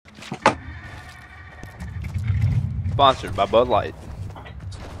Sponsored by Bud Light.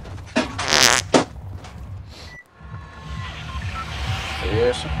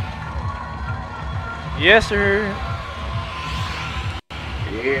 Yes. Yes, sir.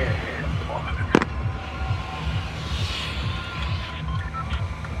 Yeah.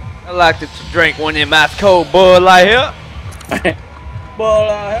 I like to drink one of them ice cold Bud Light here. Bud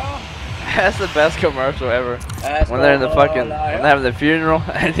That's the best commercial ever. Light. When they're in the fucking, when they're having the funeral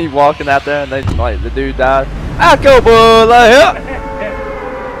and he's walking out there and they like the dude died. Ice cold Bud Light here.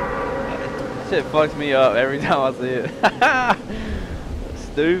 Shit fucks me up every time I see it.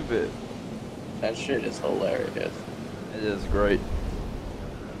 Stupid. That shit is hilarious. It is great.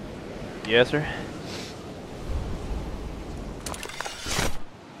 Yes, sir.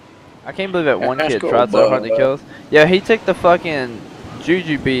 I can't believe that one That's kid cool, tried so hard to kill us. Yeah, he took the fucking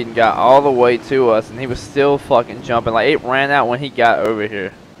Juju beat and got all the way to us, and he was still fucking jumping. Like, it ran out when he got over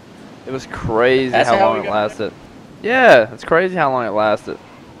here. It was crazy how long it lasted. Yeah, it's crazy how long it lasted.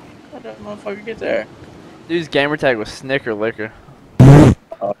 How did that motherfucker get there? Dude's gamer tag was Snicker Licker.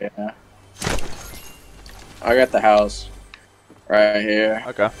 Oh, yeah. I got the house right here.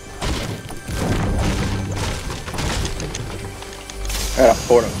 Okay. I got a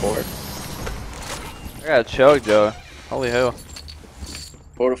Port-a-Fort. I got a chug, Joe. Holy hell.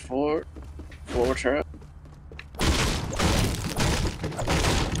 Port-a-Fort. Floor trap.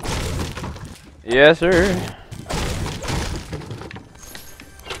 Yes, sir.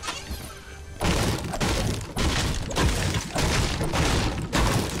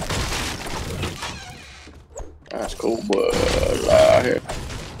 That's cool, but out here.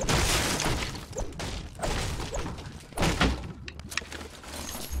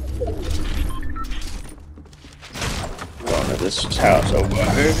 Going to this house over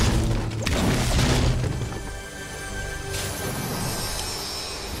here.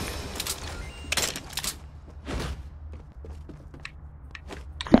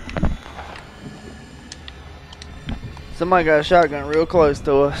 Somebody got a shotgun real close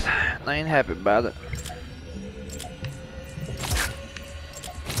to us. I ain't happy about it.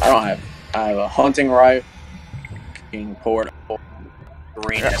 I have a hunting rifle, King Portable,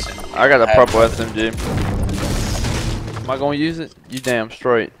 green SMG. I got a purple SMG. Am I gonna use it? You damn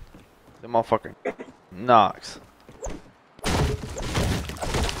straight. The motherfucker knocks.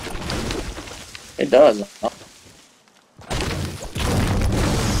 It does.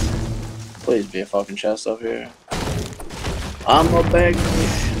 Please be a fucking chest up here. I'm a beg.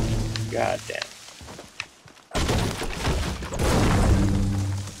 God damn.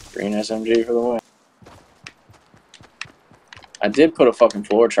 Green SMG for the win. I did put a fucking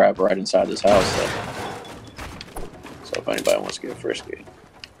floor trap right inside this house, though. So if anybody wants to get frisky.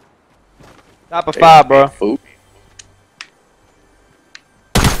 Top of 5, bro. Food.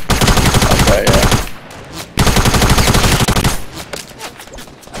 Okay, yeah.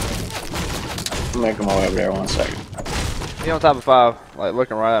 I'm making my way over there 1 second. He on top of 5, like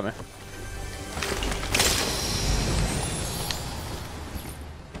looking right at me.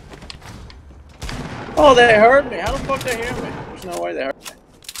 Oh, they heard me. How the fuck they hear me? There's no way they heard me.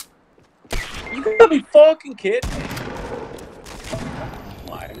 You gotta be fucking kidding me. Oh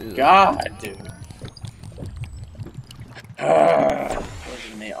my god, dude.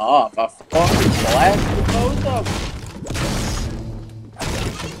 Pushing me off. I fucking blasted both of them.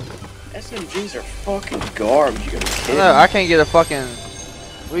 SMGs are fucking garbage. You gotta be kidding me. No, I can't get a fucking.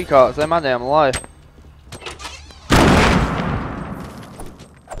 What do you call it? Save my damn life.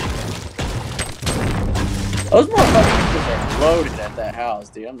 Those motherfuckers are loaded at that house,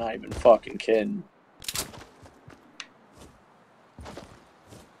 dude. I'm not even fucking kidding.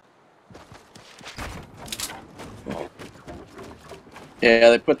 Yeah,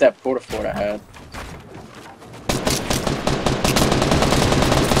 they put that Port-a-Fort I had.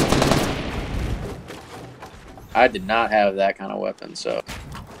 I did not have that kind of weapon, so.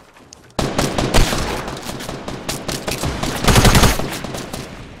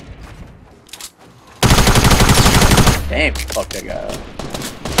 Damn, fuck that guy up.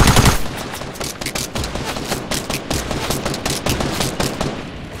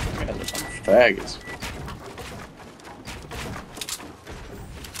 God, there's some faggots.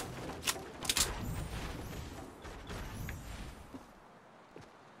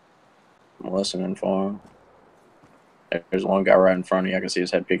 I'm listening for him. There's one guy right in front of you. I can see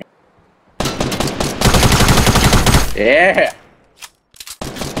his head peeking. Yeah!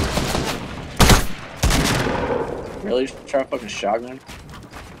 Really? Try a fucking shotgun?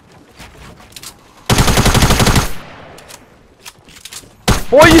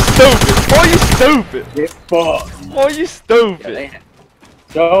 Boy, you stupid! Boy, you stupid! Get fucked! Boy, you stupid! Yeah,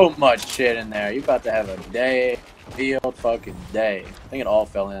 so much shit in there. You about to have a day. field fucking day. I think it all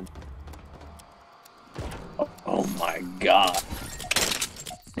fell in. Oh my god.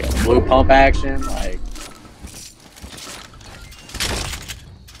 Yeah, blue pump action, like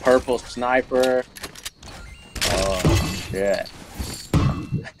purple sniper. Oh shit.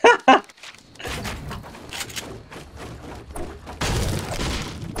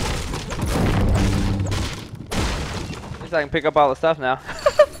 At least I can pick up all the stuff now.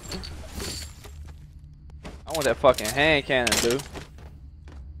 I want that fucking hand cannon, dude.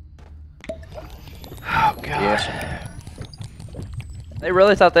 Oh god. Yeah. They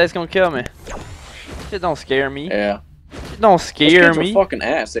really thought they was gonna kill me. Shit don't scare me. Yeah. Shit don't scare Those kids me. are fucking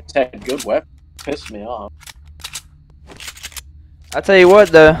ass. They had good weapons. Pissed me off. I tell you what,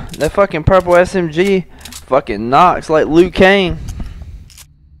 the fucking purple SMG fucking knocks like Liu Kang.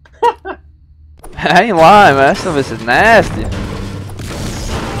 I ain't lying, man. That stuff is nasty.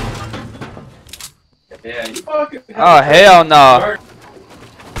 Yeah, you fucking. Oh hell no.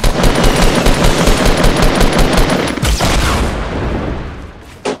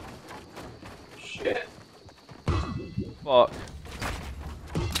 Shit. Fuck.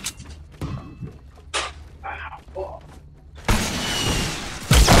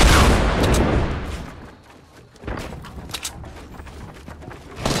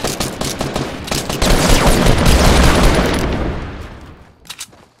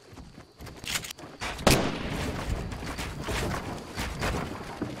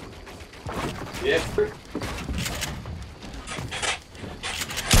 Yeah.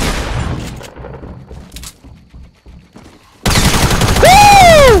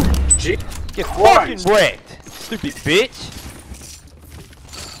 Woo! Gee. Get fucking wrecked, stupid bitch.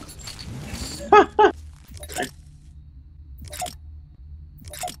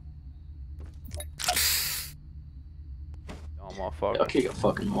 Oh motherfucker. Y'all get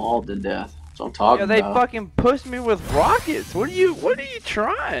fucking mauled to death. That's what I'm talking Yeah, they about. fucking pushed me with rockets. What are you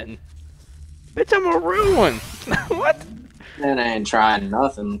trying? Bitch, I'm a real one. What? Man, I ain't trying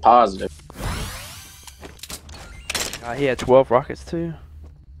nothing positive. He had 12 rockets too.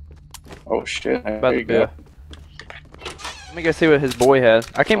 Oh shit. About There to you be go. Let me go see what his boy had.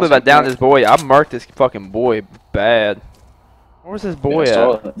 I can't believe I downed his boy. I marked this fucking boy bad. Where's his boy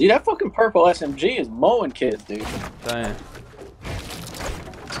at? Dude, that fucking purple SMG is mowing kids, dude. Damn.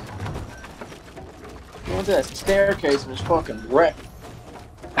 He went to that staircase and was fucking wrecked.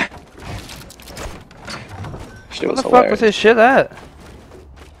 Shit Where was the fuck was hilarious. his shit at?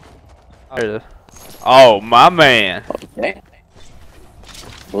 Oh, there it is. Oh, my man. Okay.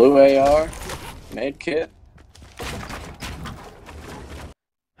 Blue AR, med kit.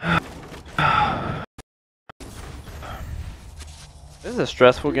 This is a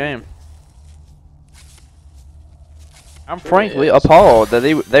stressful game. I'm Sure frankly is. appalled that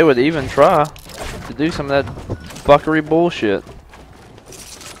they would even try to do some of that fuckery bullshit.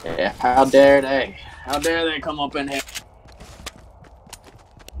 Yeah, how dare they? How dare they come up in here?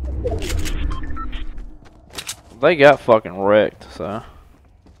 They got fucking wrecked, so.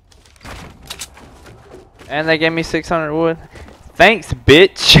 And they gave me 600 wood. Thanks,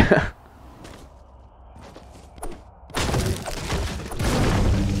 bitch.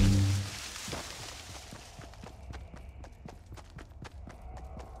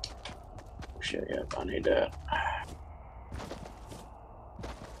 Shit, yep, I need that.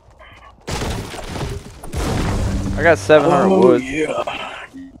 I got 700 wood. Yeah.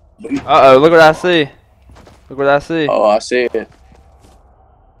 Uh oh, look what I see. Look what I see. Oh, I see it.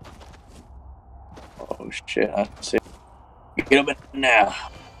 Oh shit, I see it. Get up in now.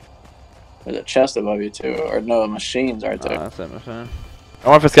 There's a chest above you too, or no, machines right there. That's it, my friend. I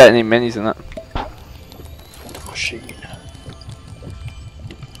wonder if it's got any minis in it. Oh shit.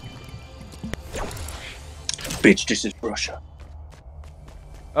 Bitch, this is Russia.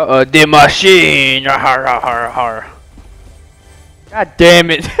 Uh-oh, the machine! Har, har, har, har. God damn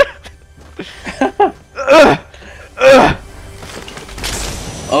it!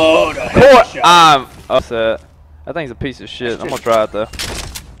 Oh, the Poor, headshot. I'm upset. That thing's a piece of shit. I'm gonna try it though.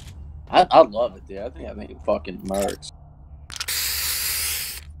 I love it, dude. I think it fucking mercs.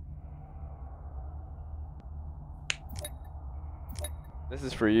 This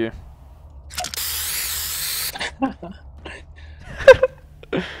is for you.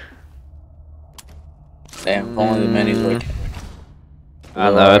 Damn, if only the minis would.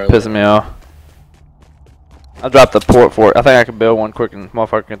 I know, it's pissing me off. I dropped the port for it. I think I can build one quick and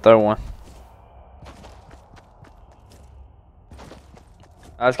motherfucker can throw one.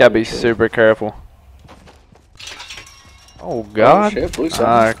 I just gotta be super careful. Oh god. Oh, shit, blue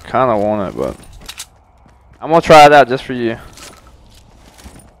I kinda want it, but I'm gonna try it out just for you.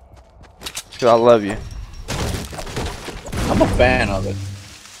 Cause I love you. I'm a fan of it.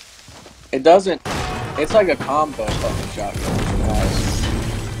 It doesn't. It's like a combo fucking shotgun. Nice.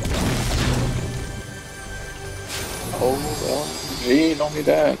 Oh well, gee, don't need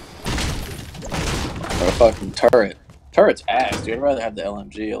that. Or a fucking turret. Turret's ass, dude. I'd rather have the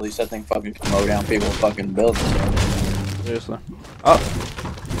LMG. At least that thing fucking can mow down people fucking buildings. Seriously. Oh.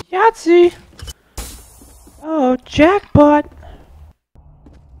 Yahtzee! Oh, jackpot!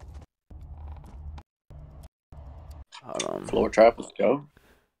 Hold on. Floor trap, let's go.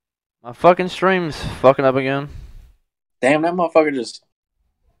 My fucking stream's fucking up again. Damn, that motherfucker just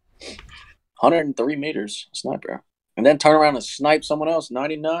 103 meters sniper. And then turn around and snipe someone else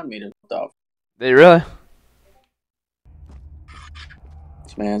 99 meters. What the Did you really?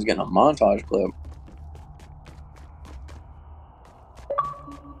 This man's getting a montage clip.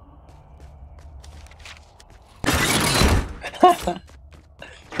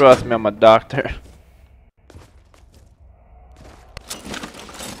 Trust me, I'm a doctor.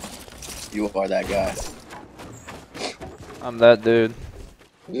 You are that guy. I'm that dude.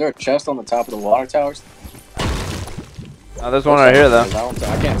 Is there a chest on the top of the water towers? Oh, there's one right here, though.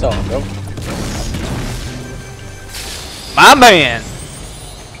 I can't tell. Nope. My man!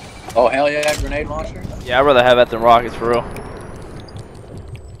 Oh, hell yeah, grenade launcher? Yeah, I'd rather have that than rockets, for real.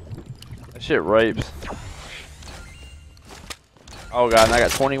 That shit rapes. Oh god, and I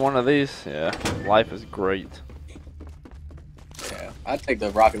got 21 of these? Yeah, life is great. Yeah, I'd take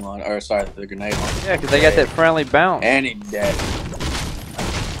the rocket launcher, or sorry, the grenade launcher. Yeah, because they got that friendly bounce. Any day.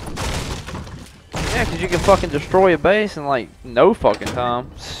 Yeah, because you can fucking destroy a base in like no fucking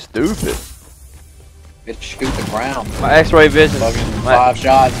time. Stupid. It shoots the ground. My X-ray vision. Fucking 5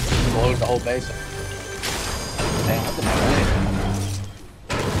 shots, blows the whole base up. Damn, what's in my grenade?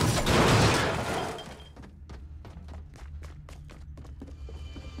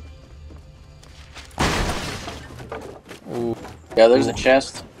 Ooh. Yeah, there's a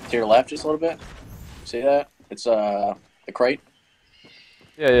chest to your left just a little bit. See that? It's the crate.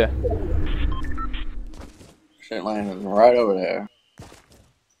 Yeah, yeah. Shit landed right over there.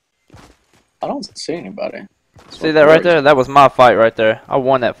 I don't see anybody. See that right there? That was my fight right there. I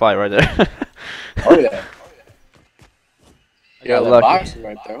won that fight right there. Oh yeah. I Yeah, got that lucky. box is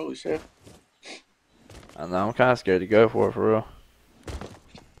right there. Holy shit. I know, I'm kind of scared to go for it, for real.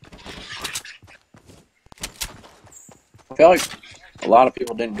 I feel like a lot of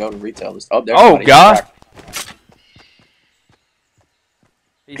people didn't go to retail this. Oh, there's Oh, somebody. God!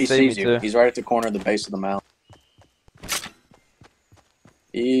 He sees you. He's right at the corner of the base of the mountain.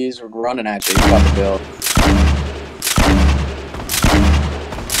 He's running at you. He's about to build.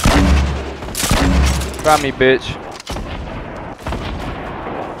 Try me, bitch.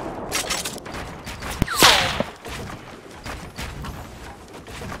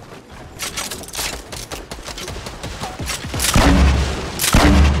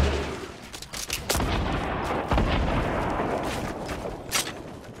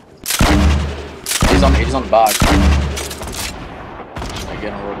 He's on the box. I'm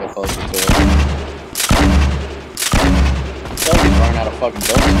getting a little bit closer to it. He's running out of fucking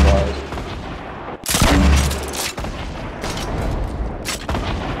building supplies.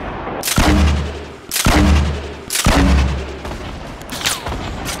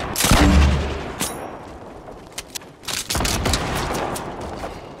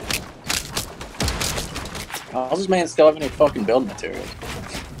 How's this man still have any fucking building materials?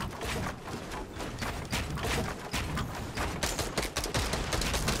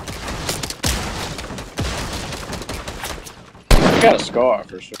 He got a scar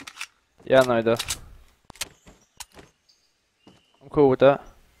for sure. Yeah, I know he does. I'm cool with that.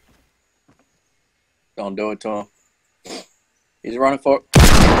 Don't do it to him. He's running for it.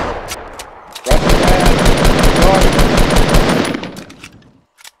 Rush his ass.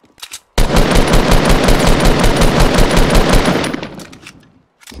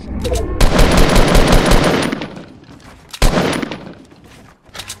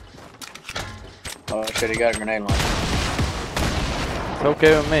 Oh shit, he got a grenade launcher. It's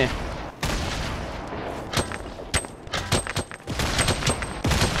okay with me.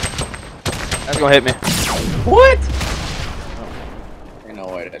 That's gonna hit me. What? Ain't no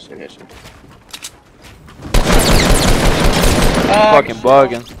way that shit hit you. Fucking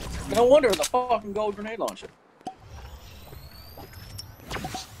bugging. No wonder it's a fucking gold grenade launcher.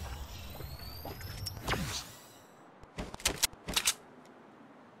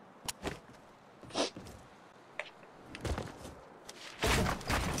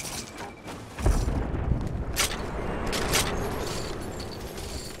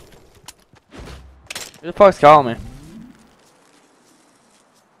 Who the fuck's calling me?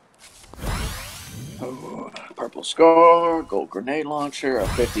 Oh, purple Purple scar, gold grenade launcher, a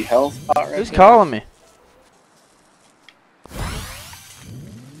 50 health pot right Who's there. calling me?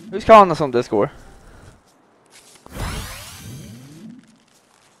 Who's calling us on Discord?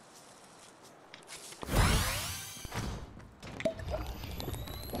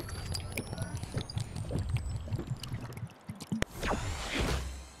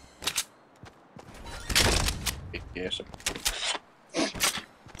 Yes.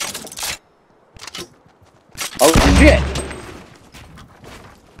 Oh shit!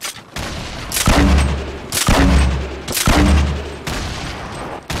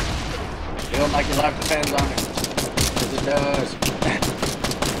 Feel like your life depends on it. 'Cause it does.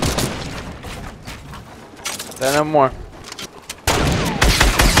 Say no more.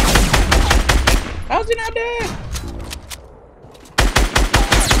 How's he not dead?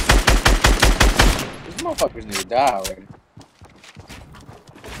 These motherfuckers need to die already.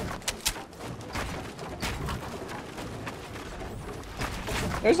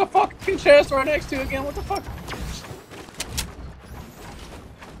 There's a fucking chest right next to you again. What the fuck?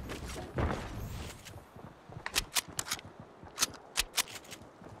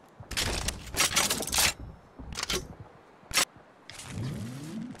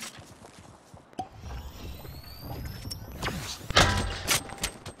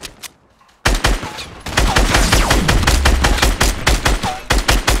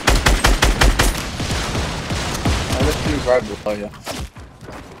 Oh, this dude's right below you.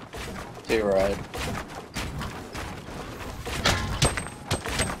 To your right.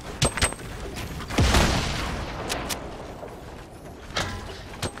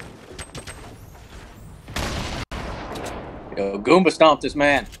 Yo, Goomba stomped this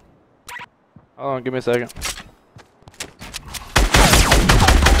man. Hold on, give me a second.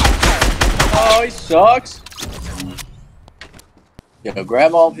 Oh, he sucks. Yo,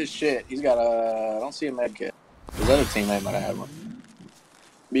 grab all of his shit. He's got a... I don't see a med kit. His other teammate might have had one.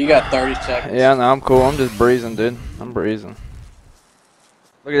 But you got 30 seconds. Yeah, no, I'm cool. I'm just breezing, dude. I'm breezing.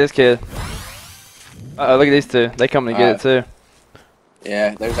 Look at this kid. Uh-oh, look at these two. They coming to get it, too.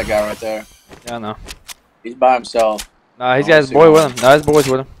 Yeah, there's that guy right there. Yeah, I know. He's by himself. Nah, he's got his boy with him. Nah, his boy's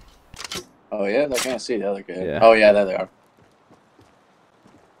with him. Oh, yeah? I can't see the other kid. Yeah. Oh, yeah, there they are.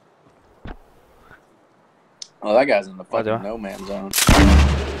 Oh, that guy's in the fucking no man's zone.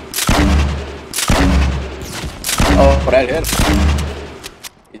 Oh, that hit him.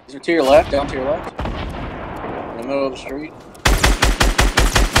 Is it to your left? Down to your left? In the middle of the street? What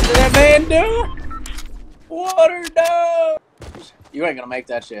did that man do? Water dogs! You ain't gonna make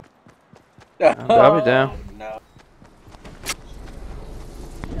that shit. I'll be down. No.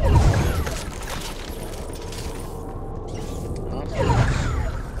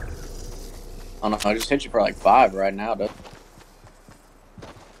 I don't know, I just hit you for like 5 right now, dude.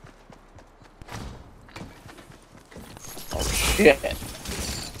 Oh shit.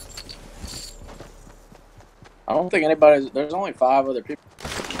 I don't think anybody's... There's only 5 other people.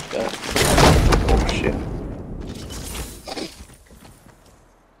 Oh shit.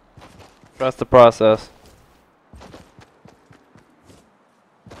 Trust the process.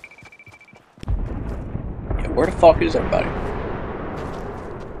 Yeah, where the fuck is everybody?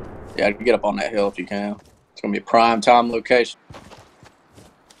 Yeah, get up on that hill if you can. It's gonna be a prime time location.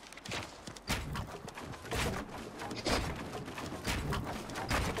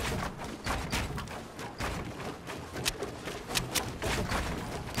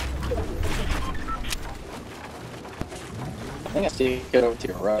 I think I see you get over to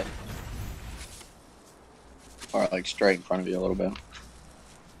your right. Or like straight in front of you a little bit.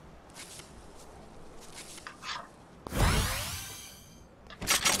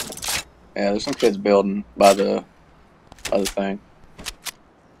 Yeah, there's some kids building by the other thing.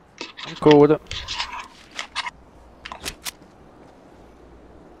 I'm cool with it.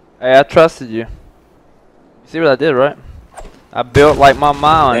 Hey, I trusted you. You see what I did, right? I built like my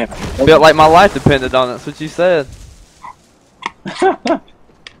mind. Damn. Built like my life depended on it. That's what you said.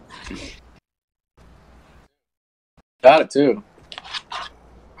 Got it too.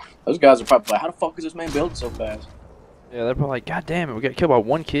 Those guys are probably like, how the fuck is this man building so fast? Yeah, they're probably like, God damn it, we got killed by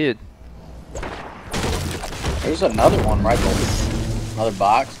one kid. There's another one right there. Another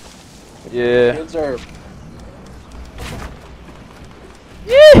box. Yeah. Kids are...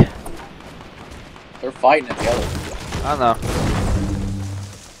 Yeah. They're fighting at the other. I know.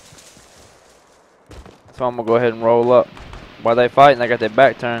 So I'm gonna go ahead and roll up. While they fighting, I got their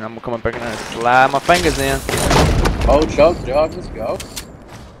back turned. I'm gonna come up back in there and slide my fingers in. Oh, choke jug, let's go.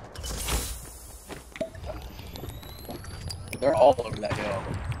 They're all over that hill.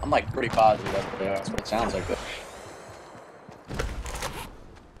 I'm like pretty positive that's what they are. That's what it sounds like.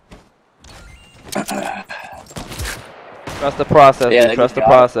 Trust the process. Yeah, Dude. Trust the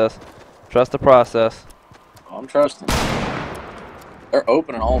process. Trust the process. I'm trusting. They're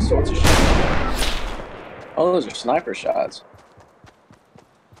opening all sorts of shit. Oh, those are sniper shots.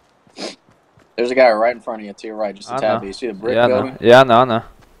 There's a guy right in front of you to your right, just a tad bit. You see the brick building? Yeah, I know.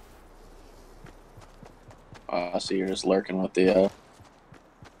 I see you're just lurking with the,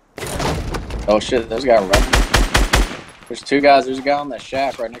 Oh shit, there's a guy running. There's two guys. There's a guy on that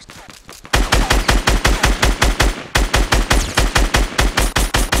shack right next to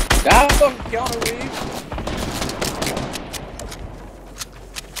Down, Keanu Reeves.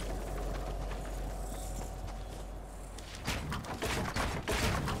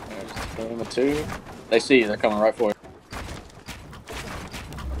 There's team of two. They see you. They're coming right for you.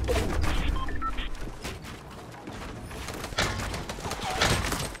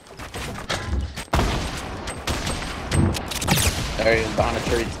 There he is, behind a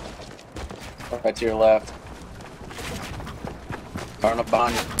tree. Right to your left. Turn up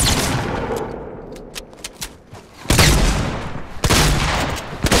behind you.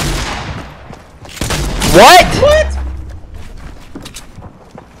 What? What?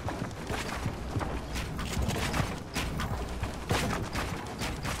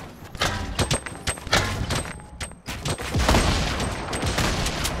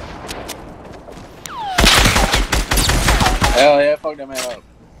 Hell yeah, fuck that man up.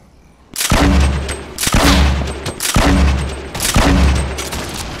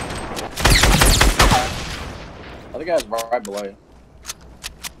 Other guy's right below you.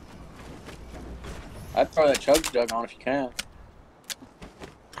 I'd throw that chug jug on if you can.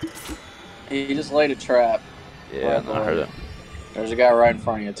 He just laid a trap. Yeah, right I heard it. There's a guy right in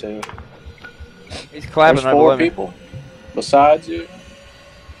front of you too. He's clapping There's right four below me. people besides you.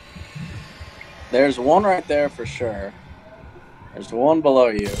 There's one right there for sure. There's one below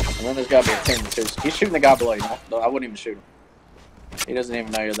you, and then there's got to be a team of two. He's shooting the guy below you. No, I wouldn't even shoot him. He doesn't even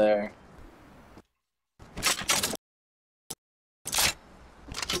know you're there.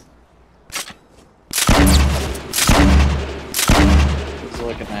 He's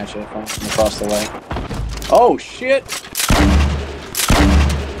looking at you from across the way. Oh shit!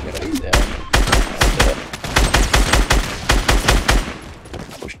 Yeah, he's dead.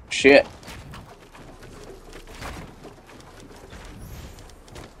 Oh shit!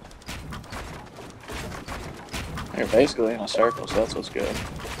 You're basically in a circle, so that's what's good.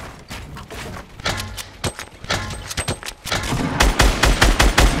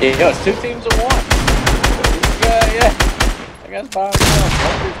 Yeah, it's two teams of one. Yeah. That guy's by himself.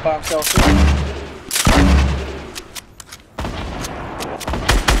 That dude's by himself too.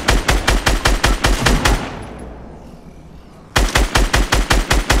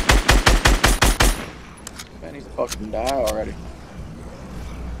 Man, he's fucking die already.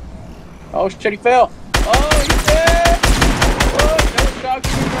 Oh shit, he fell. Oh, he's dead! Oh, another shot.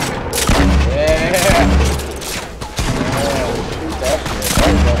 Yeah! Shoot that shit.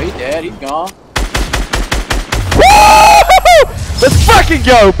 There we go. He's dead. He's gone. Woo! Let's fucking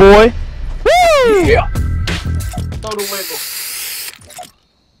go, boy! Woo! Yeah! Throw the wiggle.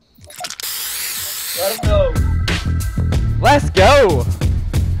 Let him go. Let's go!